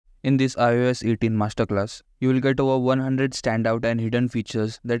In this iOS 18 Masterclass, you will get over 100 standout and hidden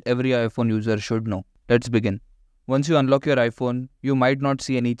features that every iPhone user should know. Let's begin. Once you unlock your iPhone, you might not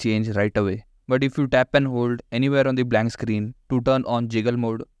see any change right away. But if you tap and hold anywhere on the blank screen to turn on jiggle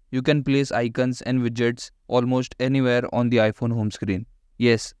mode, you can place icons and widgets almost anywhere on the iPhone home screen.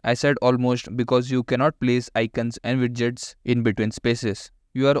 Yes, I said almost because you cannot place icons and widgets in between spaces.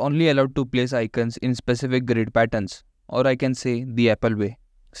 You are only allowed to place icons in specific grid patterns, or I can say the Apple way.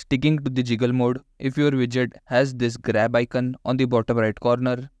 Sticking to the jiggle mode, if your widget has this grab icon on the bottom right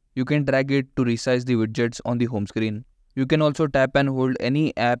corner, you can drag it to resize the widgets on the home screen. You can also tap and hold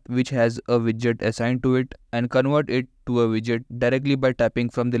any app which has a widget assigned to it and convert it to a widget directly by tapping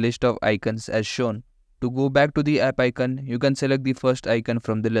from the list of icons as shown. To go back to the app icon, you can select the first icon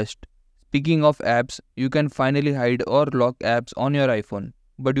from the list. Speaking of apps, you can finally hide or lock apps on your iPhone,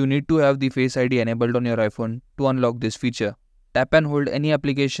 but you need to have the Face ID enabled on your iPhone to unlock this feature. Tap and hold any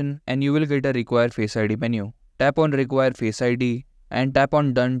application and you will get a Require Face ID menu. Tap on Require Face ID and tap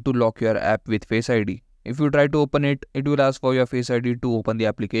on Done to lock your app with Face ID. If you try to open it, it will ask for your Face ID to open the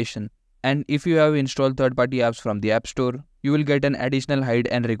application. And if you have installed third-party apps from the App Store, you will get an additional Hide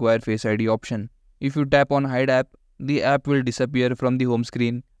and Require Face ID option. If you tap on Hide app, the app will disappear from the home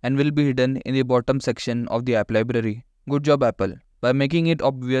screen and will be hidden in the bottom section of the app library. Good job, Apple, by making it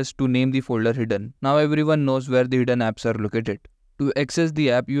obvious to name the folder hidden. Now everyone knows where the hidden apps are located. To access the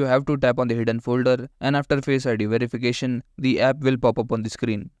app, you have to tap on the hidden folder, and after Face ID verification, the app will pop up on the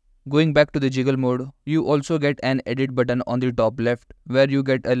screen. Going back to the jiggle mode, you also get an edit button on the top left where you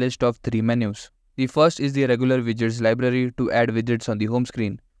get a list of 3 menus. The first is the regular widgets library to add widgets on the home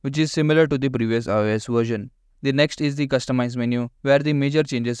screen, which is similar to the previous iOS version. The next is the customize menu where the major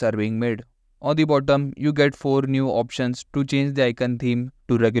changes are being made. On the bottom, you get 4 new options to change the icon theme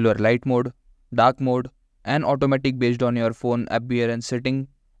to regular light mode, dark mode, and automatic based on your phone appearance setting,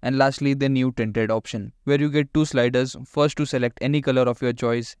 and lastly the new tinted option, where you get 2 sliders, first to select any color of your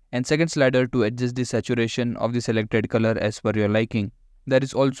choice and second slider to adjust the saturation of the selected color as per your liking. There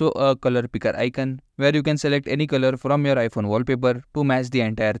is also a color picker icon, where you can select any color from your iPhone wallpaper to match the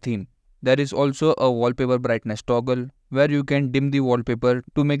entire theme. There is also a wallpaper brightness toggle, where you can dim the wallpaper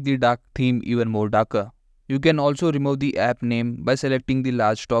to make the dark theme even more darker. You can also remove the app name by selecting the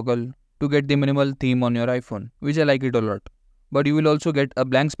large toggle to get the minimal theme on your iPhone, which I like it a lot. But you will also get a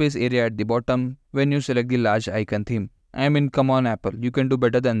blank space area at the bottom when you select the large icon theme. I mean, come on Apple, you can do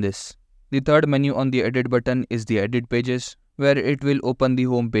better than this. The third menu on the edit button is the edit pages, where it will open the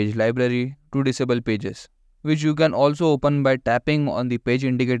home page library to disable pages, which you can also open by tapping on the page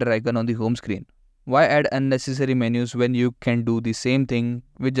indicator icon on the home screen. Why add unnecessary menus when you can do the same thing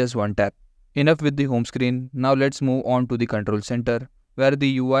with just one tap? Enough with the home screen, now let's move on to the control center, where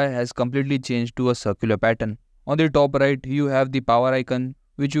the UI has completely changed to a circular pattern. On the top right, you have the power icon,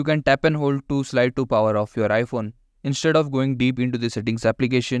 which you can tap and hold to slide to power off your iPhone. Instead of going deep into the settings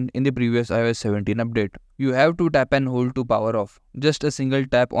application in the previous iOS 17 update, you have to tap and hold to power off. Just a single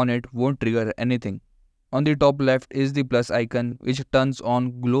tap on it won't trigger anything. On the top left is the plus icon, which turns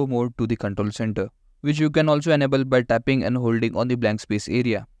on glow mode to the control center, which you can also enable by tapping and holding on the blank space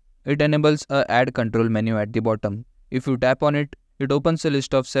area. It enables a add control menu at the bottom. If you tap on it, it opens a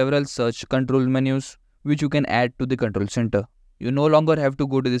list of several search control menus which you can add to the control center. You no longer have to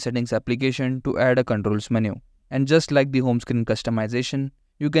go to the settings application to add a controls menu. And just like the home screen customization,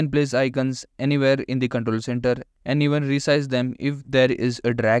 you can place icons anywhere in the control center and even resize them if there is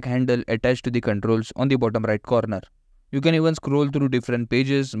a drag handle attached to the controls on the bottom right corner. You can even scroll through different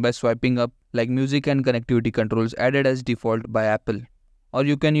pages by swiping up, like music and connectivity controls added as default by Apple. Or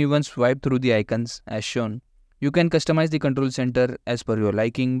you can even swipe through the icons as shown. You can customize the control center as per your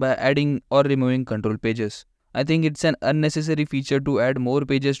liking by adding or removing control pages. I think it's an unnecessary feature to add more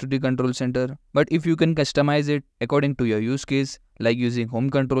pages to the control center, but if you can customize it according to your use case, like using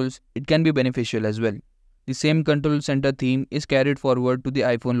home controls, it can be beneficial as well. The same control center theme is carried forward to the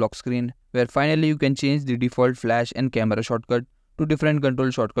iPhone lock screen, where finally you can change the default flash and camera shortcut to different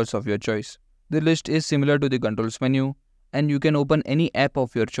control shortcuts of your choice. The list is similar to the controls menu, and you can open any app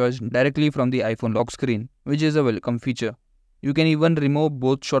of your choice directly from the iPhone lock screen, which is a welcome feature. You can even remove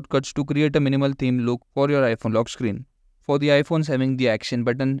both shortcuts to create a minimal theme look for your iPhone lock screen. For the iPhones having the action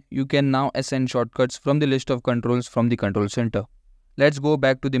button, you can now assign shortcuts from the list of controls from the control center. Let's go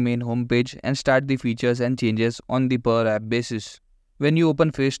back to the main home page and start the features and changes on the per app basis. When you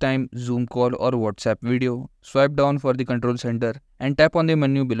open FaceTime, Zoom call or WhatsApp video, swipe down for the control center and tap on the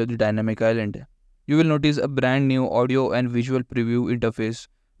menu below the dynamic island. You will notice a brand new audio and visual preview interface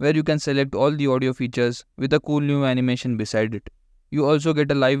where you can select all the audio features with a cool new animation beside it. You also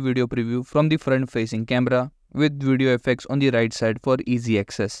get a live video preview from the front facing camera with video effects on the right side for easy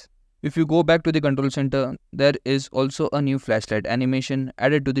access. If you go back to the control center, there is also a new flashlight animation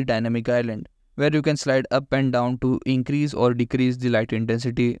added to the dynamic island, where you can slide up and down to increase or decrease the light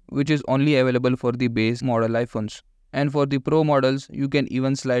intensity, which is only available for the base model iPhones. And for the Pro models, you can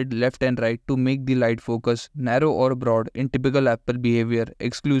even slide left and right to make the light focus narrow or broad in typical Apple behavior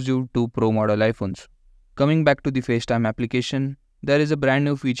exclusive to Pro model iPhones. Coming back to the FaceTime application, there is a brand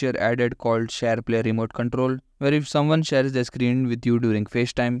new feature added called Share Play Remote Control, where if someone shares their screen with you during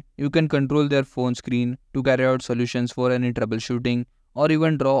FaceTime, you can control their phone screen to carry out solutions for any troubleshooting, or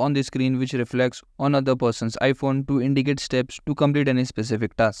even draw on the screen which reflects on other person's iPhone to indicate steps to complete any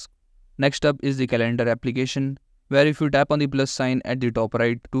specific task. Next up is the calendar application, where if you tap on the plus sign at the top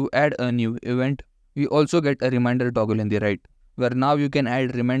right to add a new event, we also get a reminder toggle in the right, where now you can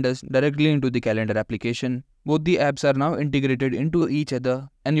add reminders directly into the calendar application. Both the apps are now integrated into each other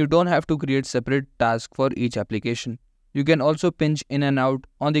and you don't have to create separate tasks for each application. You can also pinch in and out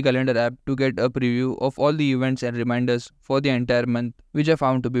on the calendar app to get a preview of all the events and reminders for the entire month, which I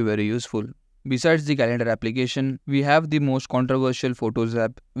found to be very useful. Besides the calendar application, we have the most controversial Photos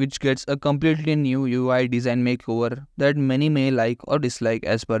app, which gets a completely new UI design makeover that many may like or dislike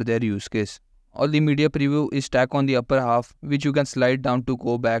as per their use case. All the media preview is stacked on the upper half, which you can slide down to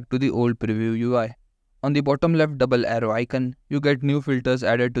go back to the old preview UI. On the bottom left double arrow icon, you get new filters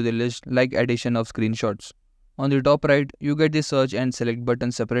added to the list like addition of screenshots. On the top right, you get the search and select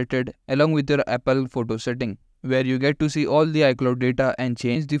button separated along with your Apple photo setting, where you get to see all the iCloud data and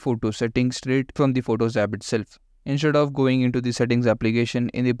change the photo settings straight from the Photos app itself, instead of going into the settings application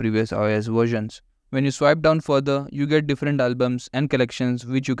in the previous iOS versions. When you swipe down further, you get different albums and collections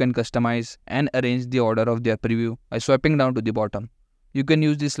which you can customize and arrange the order of their preview by swiping down to the bottom. You can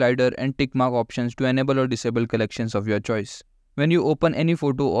use the slider and tick mark options to enable or disable collections of your choice. When you open any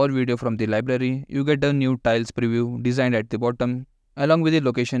photo or video from the library, you get a new tiles preview designed at the bottom, along with the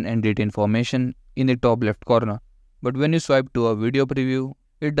location and date information in the top left corner. But when you swipe to a video preview,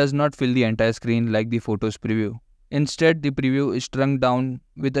 it does not fill the entire screen like the photos preview. Instead, the preview is shrunk down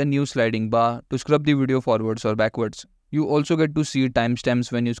with a new sliding bar to scrub the video forwards or backwards. You also get to see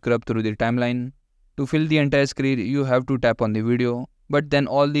timestamps when you scrub through the timeline. To fill the entire screen, you have to tap on the video, but then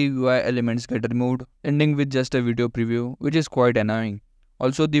all the UI elements get removed, ending with just a video preview, which is quite annoying.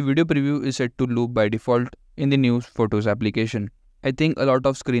 Also, the video preview is set to loop by default in the new Photos application. I think a lot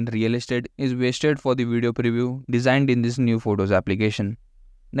of screen real estate is wasted for the video preview designed in this new Photos application.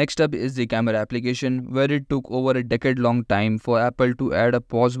 Next up is the camera application, where it took over a decade-long time for Apple to add a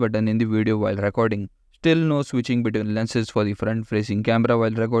pause button in the video while recording. Still no switching between lenses for the front-facing camera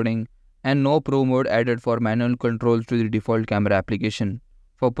while recording, and no Pro mode added for manual controls to the default camera application.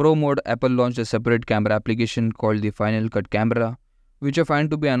 For Pro mode, Apple launched a separate camera application called the Final Cut Camera, which I find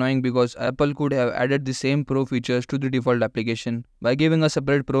to be annoying because Apple could have added the same Pro features to the default application by giving a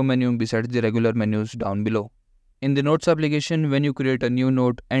separate Pro menu besides the regular menus down below. In the Notes application, when you create a new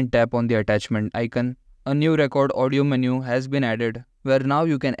note and tap on the attachment icon, a new record audio menu has been added, where now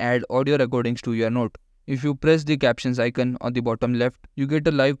you can add audio recordings to your note. If you press the captions icon on the bottom left, you get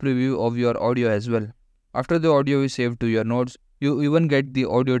a live preview of your audio as well. After the audio is saved to your notes, you even get the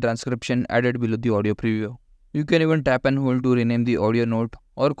audio transcription added below the audio preview. You can even tap and hold to rename the audio note,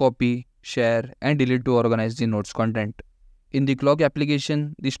 or copy, share, and delete to organize the notes content. In the Clock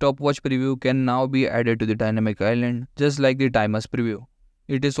application, the stopwatch preview can now be added to the dynamic island, just like the timers preview.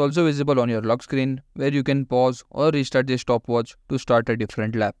 It is also visible on your lock screen, where you can pause or restart the stopwatch to start a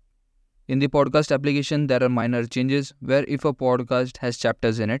different lap. In the podcast application, there are minor changes, where if a podcast has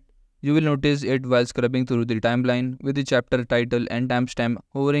chapters in it, you will notice it while scrubbing through the timeline with the chapter title and timestamp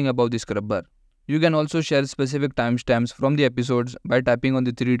hovering above the scrub bar. You can also share specific timestamps from the episodes by tapping on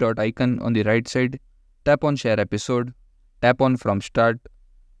the three-dot icon on the right side, tap on Share Episode, tap on From Start,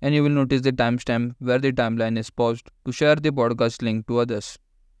 and you will notice the timestamp where the timeline is paused to share the podcast link to others.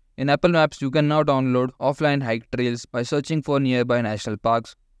 In Apple Maps, you can now download offline hike trails by searching for nearby national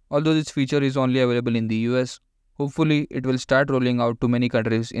parks. Although this feature is only available in the US, hopefully it will start rolling out to many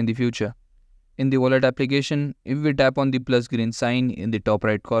countries in the future. In the Wallet application, if we tap on the plus green sign in the top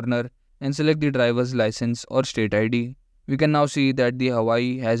right corner and select the driver's license or state ID, we can now see that the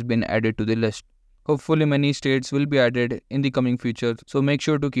Hawaii has been added to the list. Hopefully many states will be added in the coming future, so make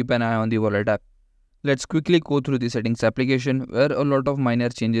sure to keep an eye on the Wallet app. Let's quickly go through the settings application, where a lot of minor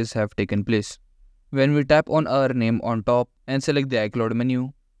changes have taken place. When we tap on our name on top and select the iCloud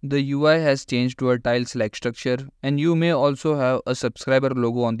menu, the UI has changed to a tiles-like structure, and you may also have a subscriber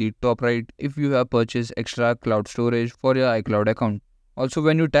logo on the top right if you have purchased extra cloud storage for your iCloud account. Also,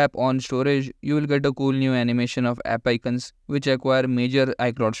 when you tap on storage, you will get a cool new animation of app icons which acquire major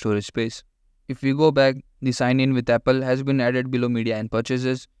iCloud storage space. If we go back, The sign in with Apple has been added below media and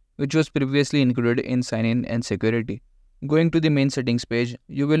purchases, which was previously included in sign in and security. Going to the main settings page,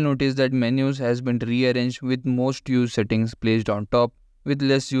 you will notice that menus has been rearranged with most used settings placed on top, with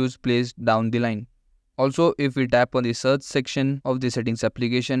less used placed down the line. Also, if we tap on the search section of the settings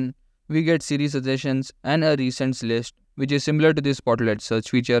application, we get Siri suggestions and a recents list, which is similar to the spotlight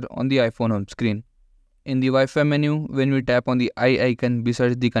search feature on the iPhone home screen. In the Wi-Fi menu, when we tap on the eye icon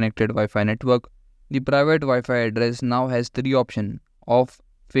beside the connected Wi-Fi network, the private Wi-Fi address now has 3 options: off,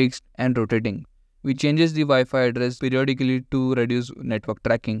 fixed and rotating, which changes the Wi-Fi address periodically to reduce network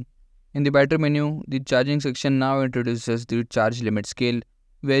tracking. In the battery menu, the charging section now introduces the charge limit scale,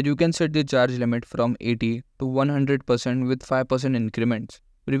 where you can set the charge limit from 80 to 100% with 5% increments.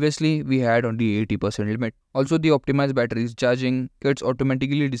 Previously, we had only 80% limit. Also, the optimized batteries charging gets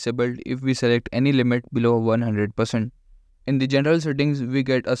automatically disabled if we select any limit below 100%. In the general settings, we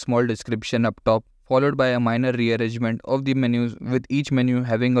get a small description up top, followed by a minor rearrangement of the menus, with each menu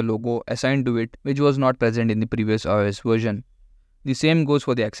having a logo assigned to it, which was not present in the previous iOS version. The same goes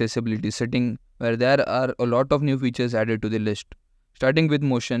for the accessibility setting, where there are a lot of new features added to the list. Starting with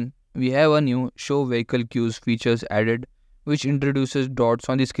motion, we have a new Show Vehicle Cues features added, which introduces dots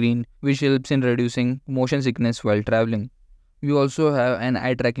on the screen, which helps in reducing motion sickness while traveling. We also have an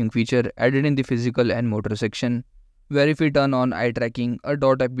eye tracking feature added in the physical and motor section, where if we turn on eye tracking, a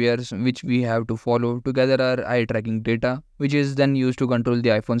dot appears which we have to follow to gather our eye tracking data, which is then used to control the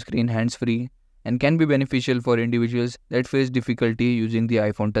iPhone screen hands-free and can be beneficial for individuals that face difficulty using the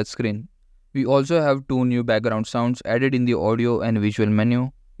iPhone touchscreen. We also have 2 new background sounds added in the audio and visual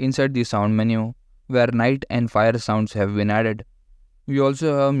menu inside the sound menu, where night and fire sounds have been added. We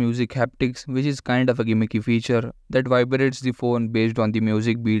also have music haptics, which is kind of a gimmicky feature that vibrates the phone based on the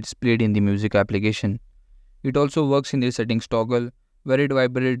music beats played in the music application. It also works in the settings toggle, where it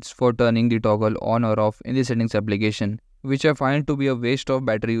vibrates for turning the toggle on or off in the settings application, which I find to be a waste of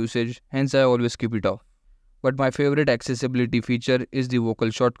battery usage, hence I always keep it off. But my favorite accessibility feature is the vocal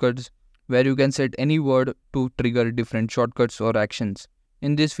shortcuts, where you can set any word to trigger different shortcuts or actions.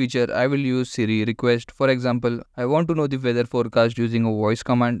 In this feature, I will use Siri request. For example, I want to know the weather forecast using a voice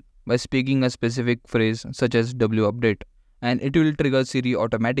command by speaking a specific phrase such as W update, and it will trigger Siri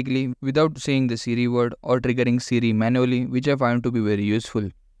automatically without saying the Siri word or triggering Siri manually, which I find to be very useful.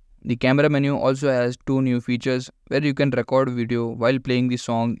 The camera menu also has 2 new features where you can record video while playing the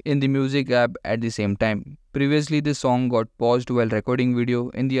song in the music app at the same time. Previously, the song got paused while recording video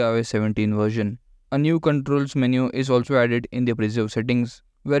in the iOS 17 version. A new controls menu is also added in the preserve settings,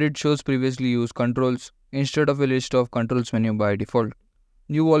 where it shows previously used controls instead of a list of controls menu by default.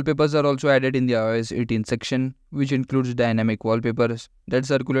 New wallpapers are also added in the iOS 18 section, which includes dynamic wallpapers that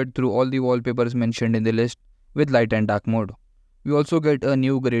circulate through all the wallpapers mentioned in the list with light and dark mode. We also get a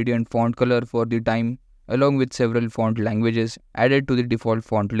new gradient font color for the time, along with several font languages added to the default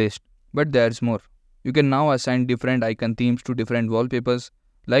font list. But there's more. You can now assign different icon themes to different wallpapers.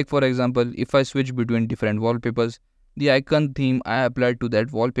 Like for example, if I switch between different wallpapers, the icon theme I applied to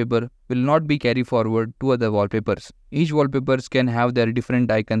that wallpaper will not be carried forward to other wallpapers. Each wallpapers can have their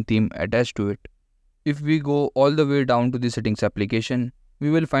different icon theme attached to it. If we go all the way down to the settings application, we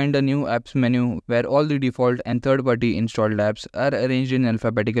will find a new apps menu where all the default and third-party installed apps are arranged in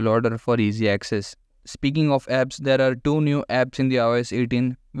alphabetical order for easy access. Speaking of apps, there are 2 new apps in the iOS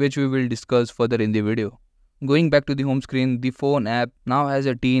 18 which we will discuss further in the video. Going back to the home screen, the phone app now has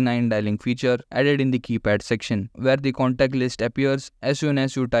a T9 dialing feature added in the keypad section, where the contact list appears as soon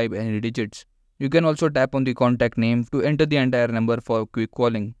as you type any digits. You can also tap on the contact name to enter the entire number for quick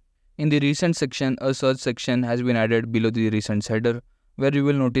calling. In the recent section, a search section has been added below the recent header, where you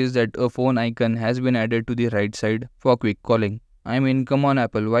will notice that a phone icon has been added to the right side for quick calling. I mean, come on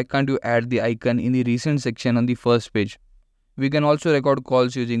Apple, why can't you add the icon in the recent section on the first page? We can also record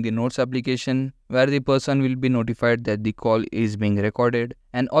calls using the Notes application, where the person will be notified that the call is being recorded,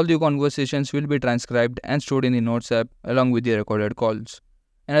 and all the conversations will be transcribed and stored in the Notes app along with the recorded calls.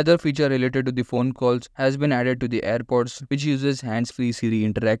 Another feature related to the phone calls has been added to the AirPods, which uses hands-free Siri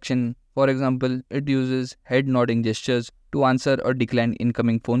interaction. For example, it uses head nodding gestures to answer or decline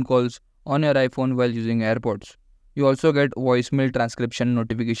incoming phone calls on your iPhone while using AirPods. You also get voicemail transcription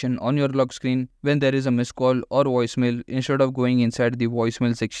notification on your lock screen when there is a missed call or voicemail instead of going inside the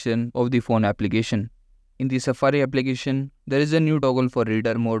voicemail section of the phone application. In the Safari application, there is a new toggle for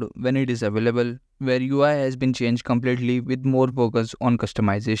reader mode when it is available, where UI has been changed completely with more focus on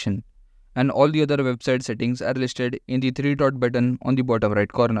customization. And all the other website settings are listed in the 3-dot button on the bottom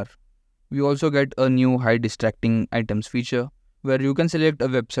right corner. We also get a new hide distracting items feature, where you can select a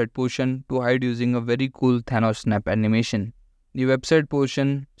website portion to hide using a very cool Thanos snap animation. The website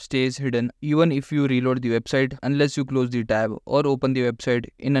portion stays hidden even if you reload the website unless you close the tab or open the website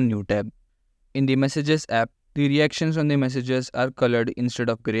in a new tab. In the Messages app, the reactions on the messages are colored instead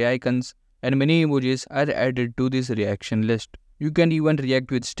of gray icons, and many emojis are added to this reaction list. You can even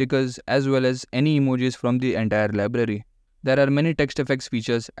react with stickers as well as any emojis from the entire library. There are many text effects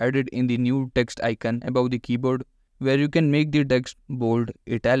features added in the new text icon above the keyboard, where you can make the text bold,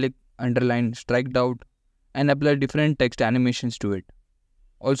 italic, underline, striked out, and apply different text animations to it.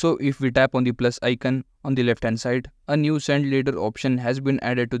 Also, if we tap on the plus icon on the left hand side, a new send later option has been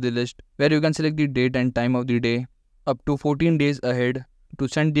added to the list, where you can select the date and time of the day up to 14 days ahead to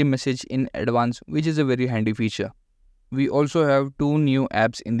send the message in advance, which is a very handy feature. We also have two new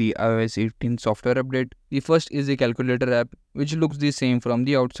apps in the iOS 18 software update. The first is the Calculator app, which looks the same from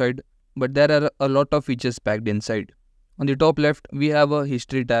the outside, but there are a lot of features packed inside. On the top left, we have a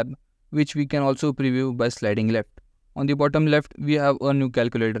History tab, which we can also preview by sliding left. On the bottom left, we have a new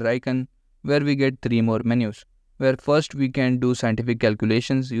calculator icon, where we get 3 more menus, where first we can do scientific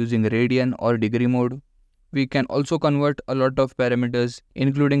calculations using radian or degree mode. We can also convert a lot of parameters,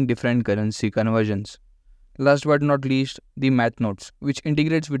 including different currency conversions. Last but not least, the Math Notes, which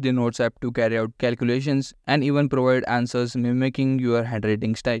integrates with the Notes app to carry out calculations and even provide answers mimicking your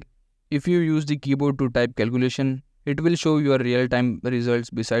handwriting style. If you use the keyboard to type calculation, it will show your real-time results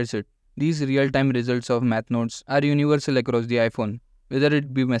besides it. These real-time results of Math Notes are universal across the iPhone, whether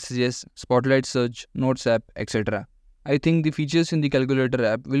it be Messages, Spotlight Search, Notes app, etc. I think the features in the Calculator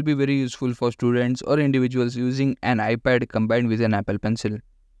app will be very useful for students or individuals using an iPad combined with an Apple Pencil.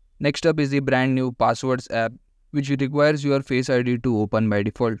 Next up is the brand new Passwords app, which requires your Face ID to open by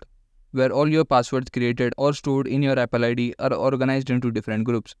default, where all your passwords created or stored in your Apple ID are organized into different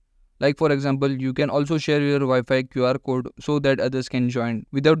groups. Like for example, you can also share your Wi-Fi QR code so that others can join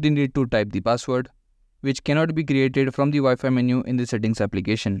without the need to type the password, which cannot be created from the Wi-Fi menu in the settings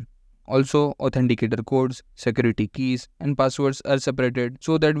application. Also, authenticator codes, security keys, and passwords are separated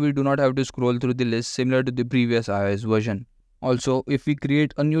so that we do not have to scroll through the list similar to the previous iOS version. Also, if we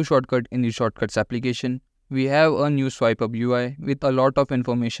create a new shortcut in the Shortcuts application, we have a new swipe up UI with a lot of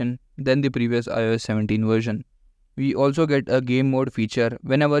information than the previous iOS 17 version. We also get a game mode feature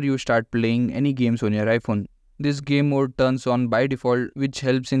whenever you start playing any games on your iPhone. This game mode turns on by default, which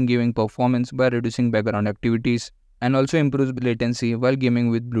helps in gaming performance by reducing background activities and also improves latency while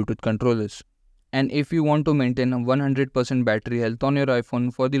gaming with Bluetooth controllers. And if you want to maintain 100% battery health on your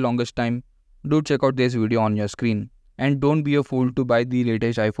iPhone for the longest time, do check out this video on your screen. And don't be a fool to buy the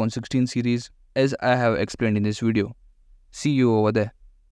latest iPhone 16 series as I have explained in this video. See you over there.